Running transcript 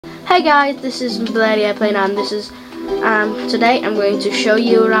Hey guys, this is Bloody Airplane, and this is today I'm going to show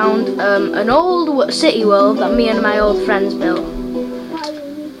you around an old city world that me and my old friends built.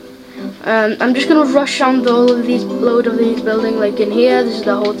 I'm just gonna rush around load of these buildings. Like in here, this is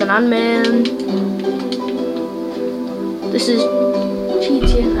the Houghton Admin. This is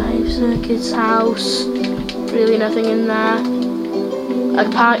GTA 5 Circuit's house. Really nothing in there. A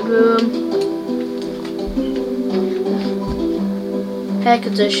park room.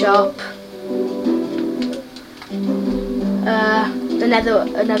 Haircutter shop.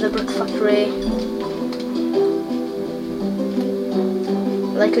 Another brick factory.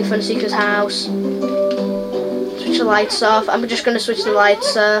 Likely Fun Seeker's house. Switch the lights off. I'm just gonna switch the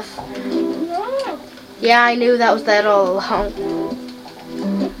lights off. Yeah, I knew that was there all along.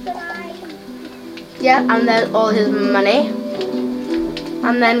 Yeah, and there's all his money.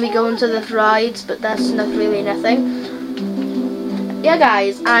 And then we go into the rides, but that's not really nothing. Yeah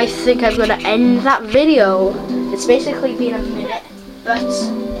guys, I think I'm gonna end that video. It's basically been a minute, but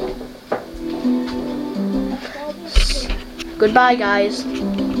goodbye guys.